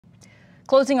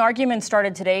Closing arguments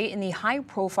started today in the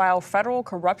high-profile federal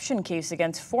corruption case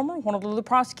against former Honolulu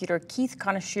prosecutor Keith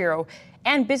Kaneshiro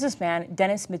and businessman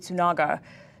Dennis Mitsunaga.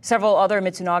 Several other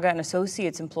Mitsunaga and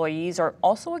Associates employees are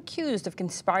also accused of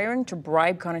conspiring to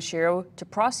bribe Kaneshiro to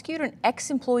prosecute an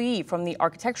ex-employee from the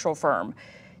architectural firm.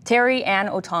 Terry Ann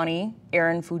Otani,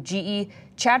 Aaron Fujii,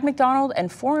 Chad McDonald,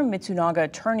 and former Mitsunaga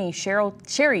attorney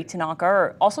Sherry Tanaka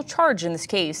are also charged in this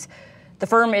case. The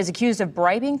firm is accused of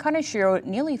bribing Kaneshiro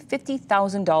nearly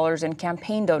 $50,000 in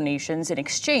campaign donations in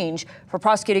exchange for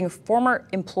prosecuting former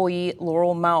employee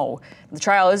Laurel Mao. The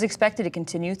trial is expected to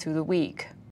continue through the week.